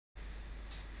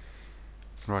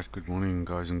Right, good morning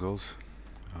guys and girls.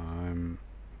 I'm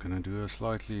gonna do a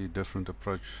slightly different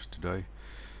approach today.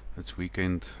 It's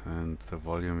weekend and the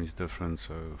volume is different,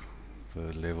 so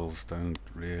the levels don't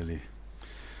really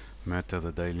matter,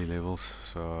 the daily levels.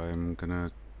 So I'm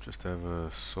gonna just have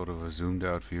a sort of a zoomed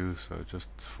out view, so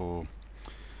just for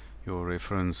your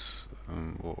reference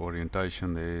or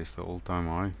orientation, there's the all-time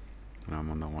high and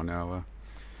I'm on the 1 hour,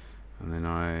 and then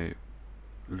I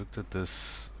looked at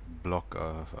this block.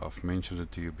 I've mentioned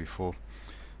it to you before,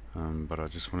 but I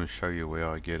just want to show you where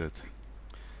I get it.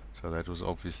 So that was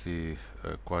obviously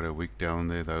quite a wick down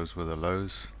there. Those were the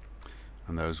lows,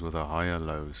 and those were the higher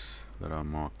lows that I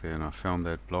marked there, and I found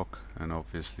that block, and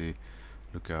obviously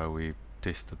look how we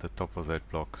tested the top of that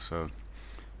block. So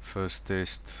first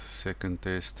test, second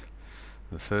test,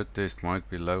 the third test might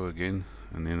be low again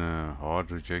and then a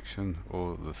hard rejection,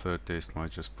 or the third test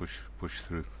might just push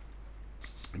through,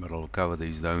 but I'll cover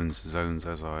these zones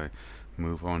as I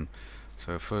move on.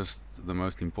 So first, the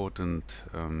most important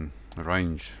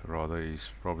range rather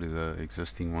is probably the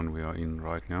existing one we are in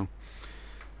right now.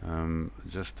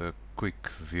 Just a quick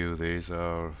view, there's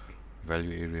our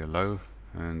value area low,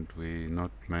 and we're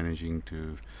not managing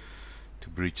to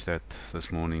breach that this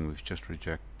morning. We've just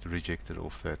rejected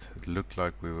off that. It looked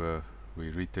like we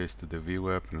retested the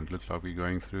VWAP and it looked like we're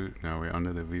going through. Now we're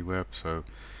under the VWAP, so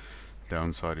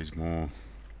downside is more,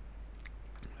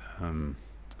 how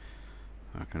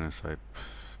can I say,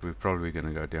 we're probably going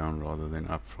to go down rather than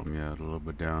up from here, a little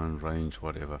bit down, range,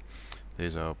 whatever.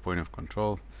 There's our point of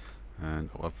control, and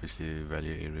obviously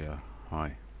value area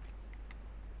high.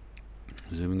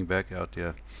 Zooming back out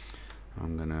here,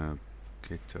 I'm going to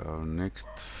get to our next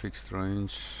fixed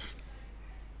range,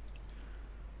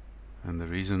 and the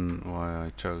reason why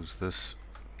I chose this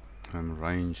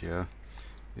range here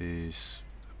is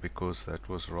because that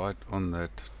was right on that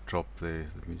drop there.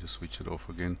 Let me just switch it off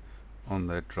again. On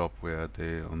that drop we had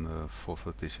there on the 4th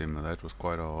of December, that was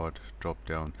quite a hard drop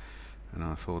down, and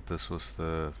I thought this was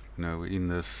the, in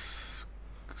this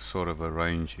sort of a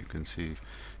range. You can see,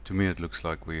 to me it looks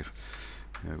like we're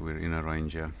in a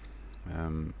range here.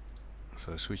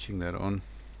 So switching that on,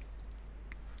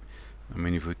 I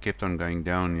mean, if we kept on going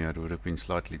down here, it would have been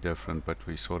slightly different, but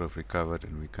we sort of recovered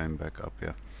and we came back up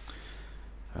here.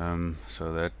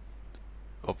 So that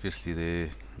obviously there,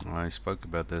 I spoke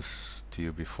about this to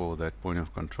you before, that point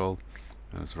of control,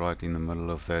 and it's right in the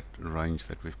middle of that range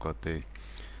that we've got there.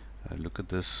 Look at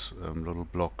this little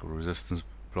block, or resistance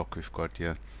block we've got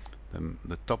here.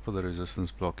 The top of the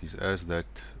resistance block is as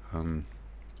that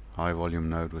high volume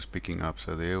node was picking up,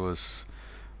 so there was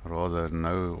rather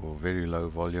no or very low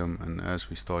volume, and as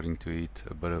we're starting to hit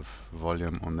a bit of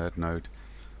volume on that node,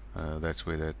 that's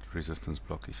where that resistance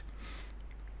block is.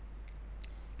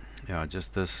 Yeah,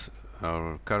 just this,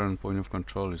 our current point of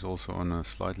control is also on a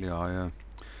slightly higher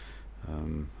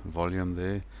volume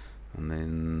there. And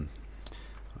then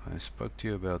I spoke to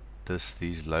you about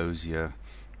these lows here.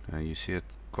 You see it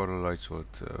correlates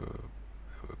with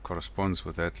corresponds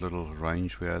with that little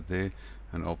range we had there,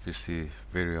 and obviously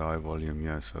very high volume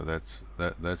here, so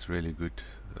that's really good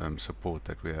support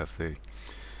that we have there.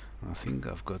 I think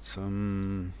I've got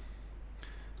some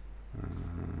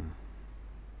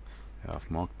yeah,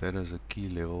 I've marked that as a key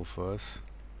level for us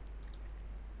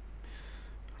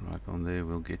right on there.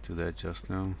 We'll get to that just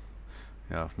now.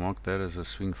 Yeah, I've marked that as a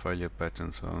swing failure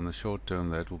pattern, so on the short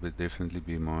term that will definitely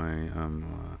be my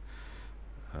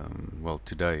well,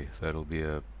 today that'll be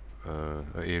a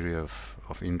area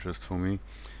of interest for me.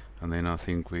 And then I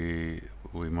think we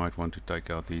might want to take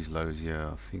out these lows here.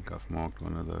 I think I've marked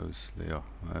one of those there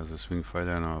as a swing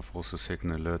failure, and I've also set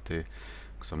an alert there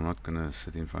because I'm not going to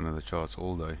sit in front of the charts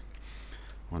all day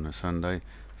on a Sunday.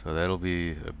 So that'll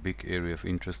be a big area of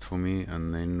interest for me.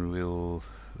 And then we'll,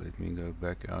 let me go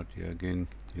back out here again.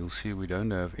 You'll see we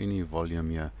don't have any volume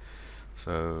here,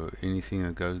 so anything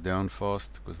that goes down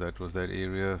fast, because that was that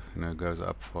area, goes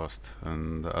up fast,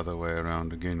 and the other way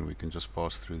around again, we can just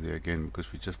pass through there again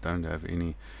because we just don't have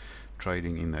any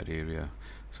trading in that area.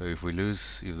 So if we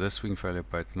lose, if this swing failure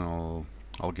pattern,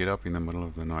 I'll get up in the middle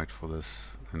of the night for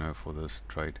this, for this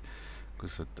trade,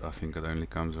 because I think it only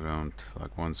comes around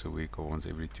like once a week or once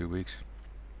every 2 weeks.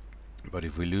 But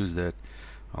if we lose that,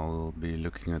 I'll be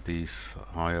looking at these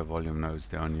higher volume nodes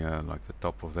down here, like the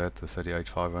top of that, the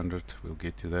 38,500. We'll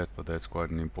get to that, but that's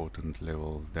quite an important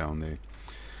level down there.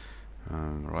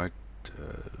 Right,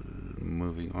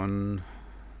 moving on.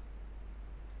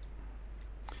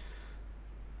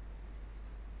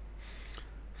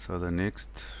 So the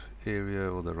next area,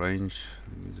 or the range,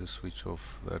 let me just switch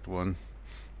off that one,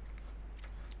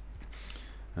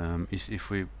 is if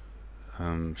we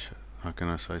how can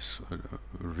I say,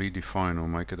 redefine or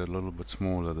make it a little bit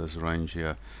smaller, this range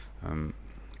here,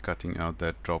 cutting out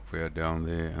that drop we had down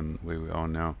there and where we are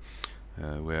now.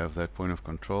 We have that point of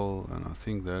control, and I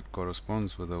think that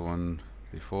corresponds with the one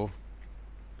before.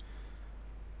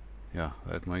 Yeah,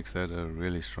 that makes that a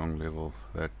really strong level,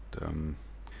 that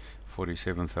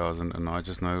 47,000, and I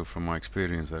just know from my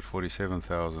experience that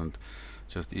 47,000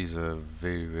 just is a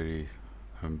very, very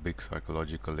big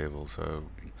psychological level. So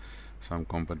some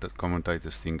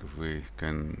commentators think if we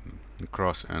can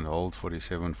cross and hold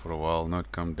 47 for a while,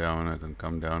 not come down it and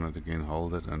come down it again,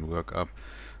 hold it and work up,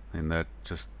 then that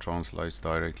just translates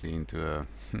directly into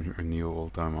a new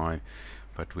all-time high.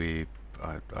 But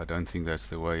I don't think that's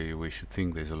the way we should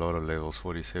think. There's a lot of levels.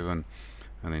 47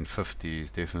 and then 50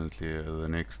 is definitely the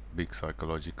next big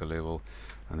psychological level,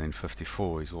 and then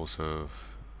 54 is also,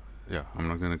 yeah, I'm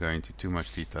not going to go into too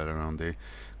much detail around there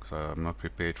because I'm not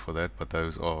prepared for that, but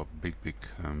those are big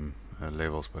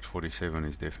levels. But 47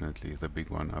 is definitely the big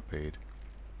one up ahead.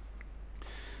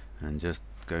 And just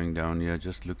going down here,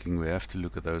 just looking, we have to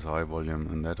look at those high volume,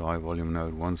 and that high volume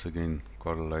node once again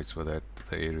correlates with that,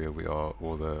 the area we are,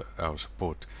 or our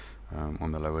support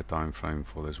on the lower time frame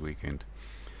for this weekend.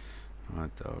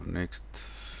 Right, our next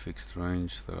fixed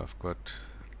range that I've got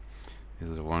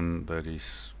is the one that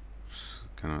is,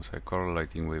 can I say,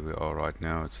 correlating where we are right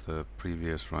now. It's the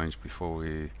previous range before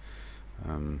we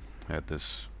had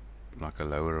this like a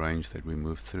lower range that we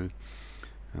moved through,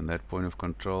 and that point of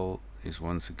control is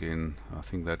once again, I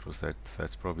think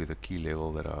that's probably the key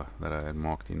level that I had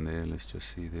marked in there. Let's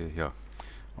just see there, yeah,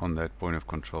 on that point of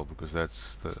control, because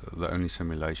that's the only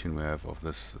simulation we have of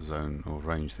this zone or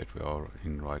range that we are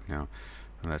in right now,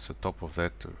 and that's the top of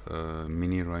that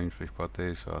mini range we've got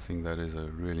there. So I think that is a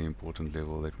really important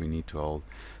level that we need to hold.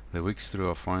 The wicks through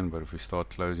are fine, but if we start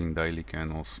closing daily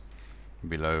candles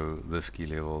below this key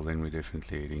level, then we're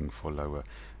definitely heading for lower.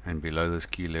 And below this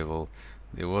key level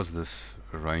there was this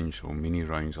range, or mini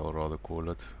range I'll rather call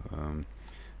it.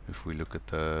 If we look at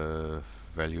the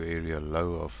value area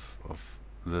low of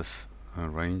this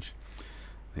range,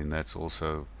 then that's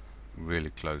also really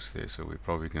close there. So we're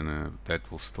probably gonna,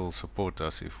 that will still support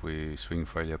us if we swing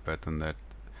failure pattern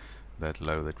that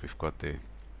low that we've got there.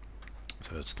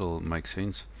 So it still makes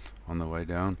sense on the way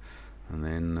down. And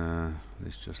then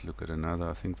let's just look at another.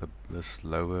 I think this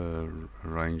lower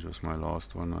range was my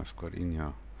last one I've got in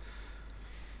here.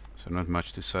 So not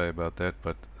much to say about that,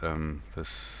 but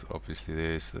this obviously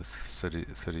there's the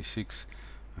 36,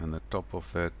 and the top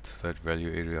of that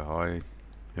value area high,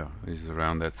 yeah, is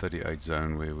around that 38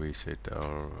 zone where we set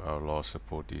our last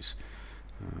support is.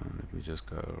 Let me just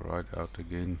go right out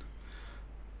again.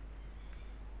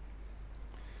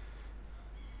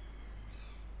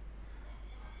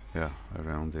 Yeah,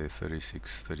 around there,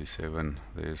 36, 37.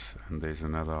 There's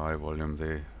another high volume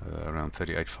there, around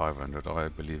 38,500. I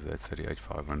believe that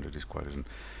 38,500 is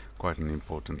quite an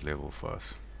important level for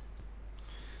us.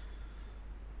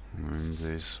 And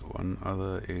there's one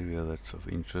other area that's of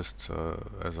interest. So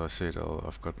as I said,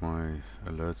 I've got my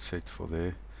alert set for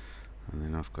there, and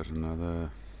then I've got another.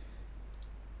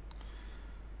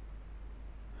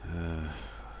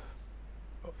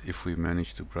 If we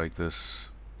manage to break this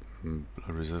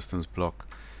resistance block,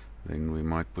 then we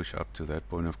might push up to that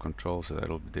point of control. So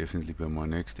that'll definitely be my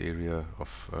next area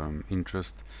of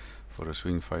interest for a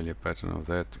swing failure pattern of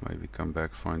that. Maybe come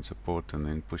back, find support, and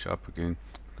then push up again,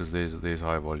 because there's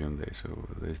high volume there. So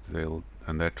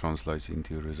and that translates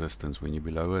into resistance. When you're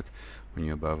below it, when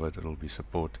you're above it, it'll be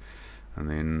support. And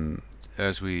then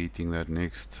as we're hitting that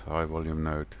next high volume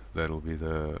node, that'll be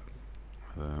the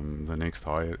next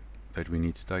high that we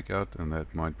need to take out, and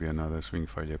that might be another swing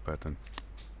failure pattern.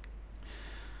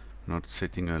 Not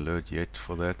setting an alert yet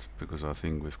for that, because I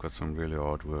think we've got some really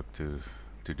hard work to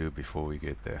do before we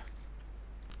get there.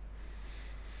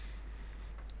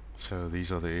 So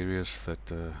these are the areas that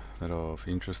are of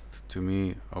interest to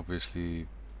me. Obviously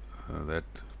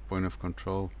that point of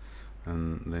control,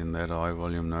 and then that high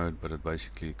volume node, but it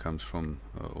basically comes from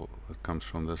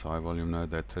this high volume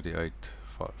node, that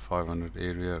 38,500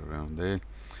 area around there.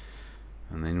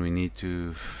 And then we need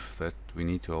to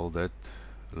hold that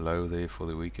low there for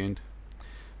the weekend,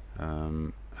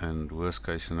 and worst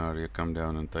case scenario, come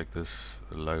down and take this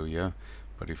low here.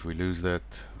 But if we lose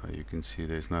that, you can see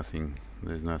there's nothing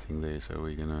there, so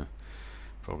we're gonna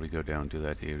probably go down to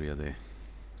that area there.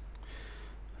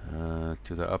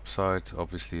 To the upside,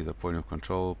 obviously the point of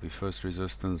control will be first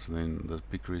resistance, then the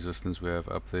big resistance we have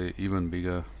up there, even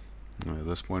bigger,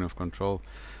 this point of control,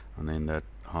 and then that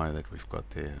high that we've got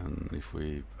there. And if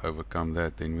we overcome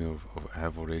that, then we'll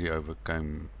have already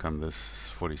overcome this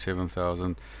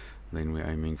 47,000. Then we're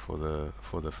aiming for the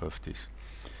 50s.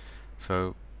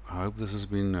 So I hope this has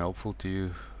been helpful to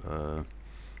you.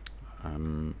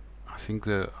 I think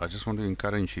that I just want to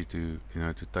encourage you to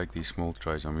to take these small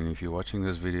trades. I mean, if you're watching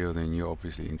this video, then you're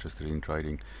obviously interested in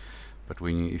trading. But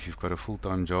if you've got a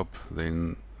full-time job,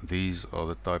 then these are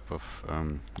the type of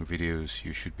videos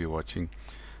you should be watching.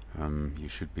 You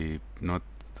should be not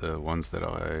the ones that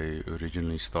I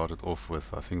originally started off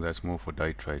with. I think that's more for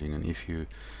day trading, and if you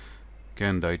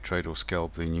can day trade or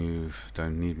scalp, then you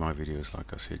don't need my videos,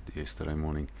 like I said yesterday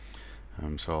morning.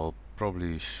 So I'll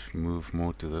probably move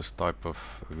more to this type of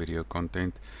video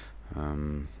content,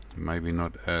 maybe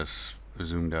not as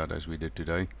zoomed out as we did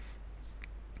today,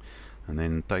 and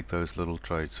then take those little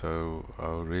trades. So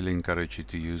I'll really encourage you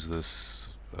to use this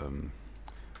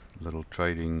little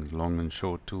trading long and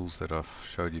short tools that I've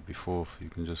showed you before. You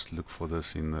can just look for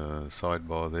this in the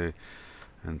sidebar there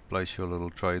and place your little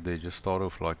trade there. Just start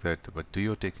off like that, but do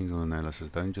your technical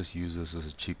analysis. Don't just use this as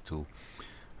a cheap tool,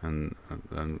 and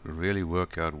really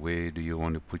work out where do you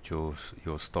want to put your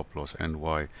stop loss and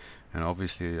why. And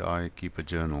obviously I keep a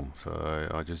journal, so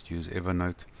I just use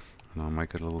Evernote, and I'll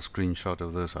make a little screenshot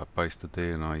of this. I paste it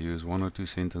there, and I use 1 or 2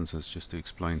 sentences just to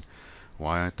explain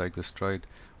why I take this trade.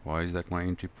 Why is that my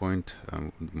entry point?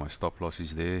 My stop loss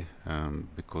is there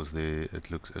because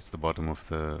it's the bottom of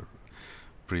the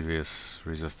previous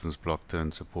resistance block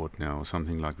turned support now, or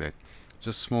something like that.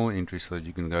 Just small entries so that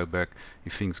you can go back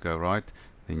if things go right.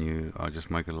 Then I just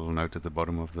make a little note at the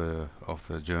bottom of the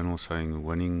journal saying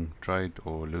winning trade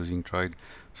or losing trade,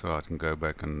 so I can go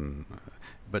back and.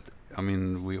 But I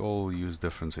mean, we all use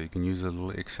different, so you can use a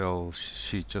little Excel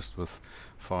sheet just with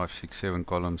 5, 6, 7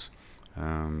 columns.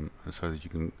 So that you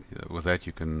can, with that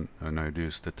you can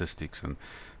do statistics and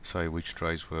say which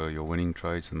trades were your winning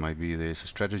trades, and maybe there's a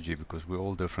strategy, because we're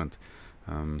all different.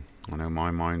 I know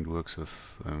my mind works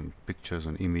with pictures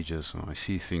and images, and I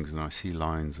see things and I see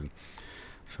lines, and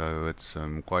so it's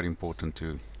quite important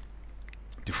to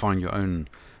find your own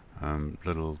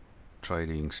little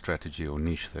trading strategy or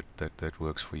niche that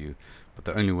works for you. But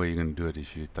the only way you're going to do it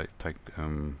is you take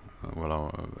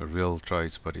real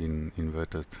trades, but in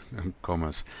inverted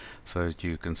commas, so that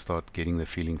you can start getting the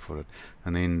feeling for it.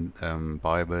 And then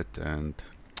Bybit and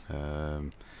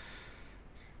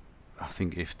I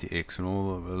think FTX and a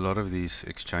lot of these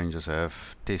exchanges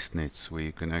have test nets where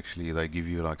you can actually, they give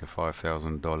you like a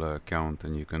 $5,000 account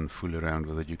and you can fool around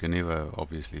with it. You can never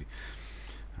obviously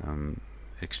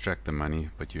extract the money,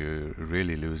 but you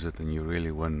really lose it and you really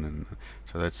win. And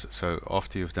so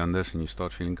after you've done this and you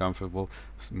start feeling comfortable,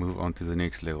 move on to the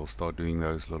next level. Start doing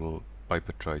those little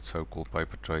paper trades, so-called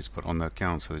paper trades, but on the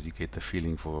account, so that you get the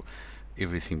feeling for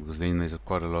everything, because then there's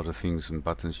quite a lot of things and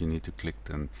buttons you need to click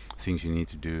and things you need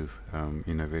to do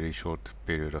in a very short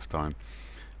period of time.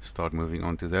 Start moving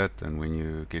on to that, and when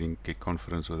you get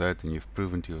confidence with that and you've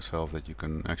proven to yourself that you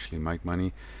can actually make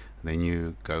money, then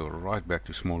you go right back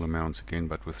to small amounts again,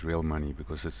 but with real money,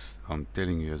 because I'm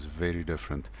telling you, it's very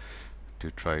different to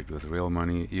trade with real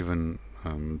money, even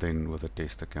than with a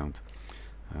test account,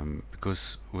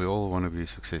 because we all want to be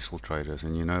successful traders,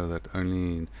 and you know that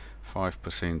only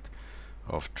 5%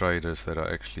 of traders that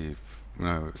are actually,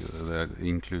 that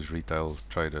includes retail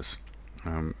traders,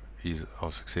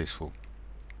 are successful.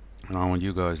 And I want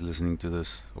you guys listening to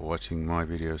this or watching my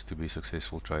videos to be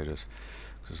successful traders,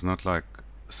 because it's not like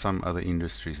some other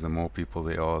industries. The more people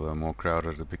there are, the more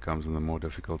crowded it becomes and the more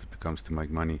difficult it becomes to make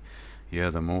money. Here,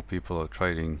 the more people are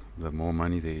trading, the more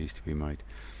money there is to be made.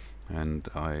 And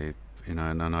I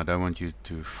don't want you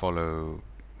to follow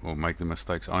or make the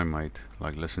mistakes I made,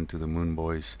 like listen to the Moon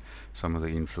Boys, some of the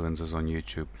influencers on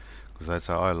YouTube, because that's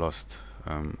how I lost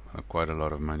quite a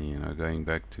lot of money. Going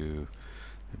back to,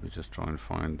 let me just try and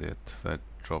find that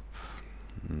drop.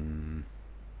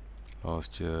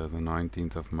 Last year, the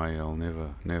 19th of May, I'll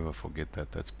never forget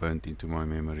that. That's burnt into my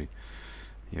memory.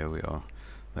 Here we are.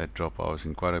 That drop, I was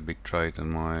in quite a big trade,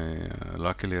 and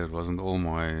luckily it wasn't all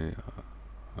my.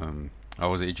 I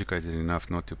was educated enough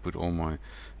not to put all my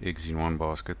eggs in one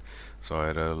basket, so I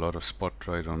had a lot of spot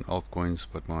trade on altcoins,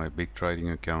 but my big trading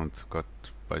account got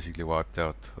basically wiped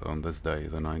out on this day,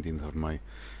 the 19th of May.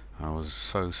 I was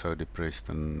so depressed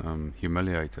and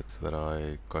humiliated that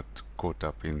I got caught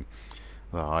up in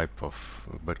the hype of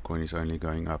Bitcoin is only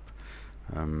going up.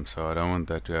 So I don't want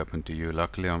that to happen to you.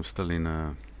 Luckily, I'm still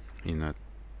in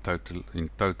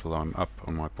total I'm up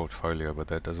on my portfolio,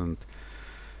 but it doesn't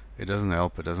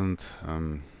help. It doesn't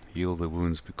heal the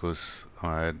wounds, because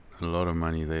I had a lot of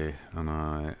money there and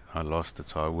I lost it.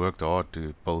 So I worked hard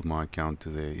to build my account to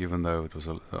there, even though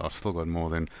I've still got more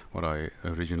than what I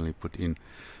originally put in.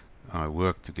 I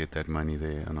worked to get that money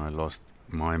there, and I lost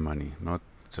my money, not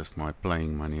just my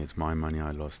playing money. It's my money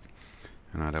I lost,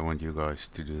 and I don't want you guys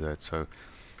to do that. So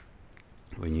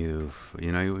when you're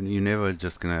never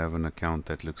just gonna have an account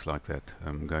that looks like that,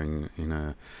 going in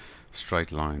a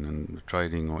straight line, and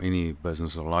trading or any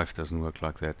business or life doesn't work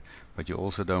like that. But you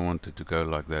also don't want it to go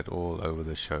like that all over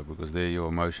the show, because there your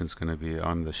emotion's going to be,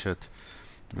 I'm the shit,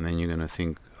 and then you're going to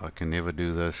think, I can never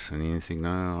do this, and you think,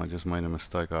 no, I just made a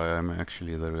mistake, I am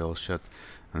actually the real shit,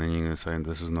 and then you're going to say,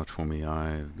 this is not for me,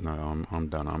 I'm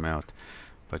done, I'm out.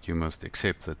 But you must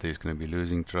accept that there's going to be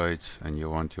losing trades, and you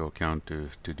want your account to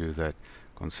do that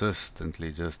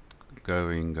consistently, just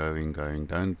going.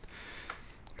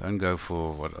 Don't go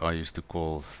for what I used to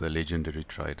call the legendary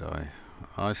trade.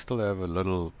 I still have a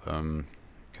little, can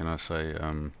I say,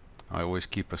 I always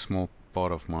keep a small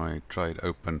part of my trade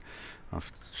open.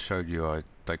 I've showed you I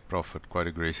take profit quite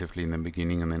aggressively in the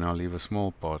beginning, and then I'll leave a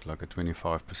small part, like a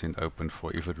 25% open,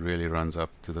 for if it really runs up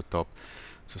to the top.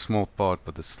 It's a small part,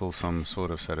 but it's still some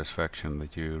sort of satisfaction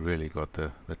that you really got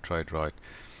the trade right.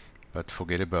 But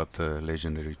forget about the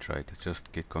legendary trade.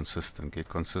 Just get consistent.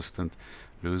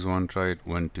 Lose one trade,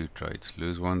 win two trades.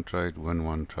 Lose one trade, win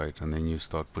one trade. And then you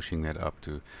start pushing that up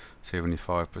to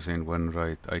 75% win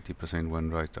rate, 80%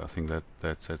 win rate. I think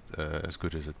that's as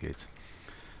good as it gets.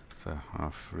 So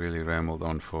I've really rambled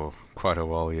on for quite a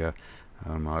while here.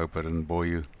 I hope I didn't bore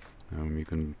you. You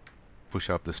can push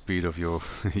up the speed of your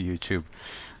YouTube.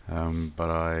 But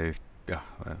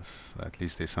at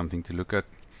least there's something to look at.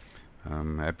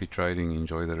 Happy trading,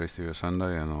 enjoy the rest of your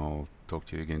Sunday, and I'll talk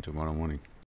to you again tomorrow morning.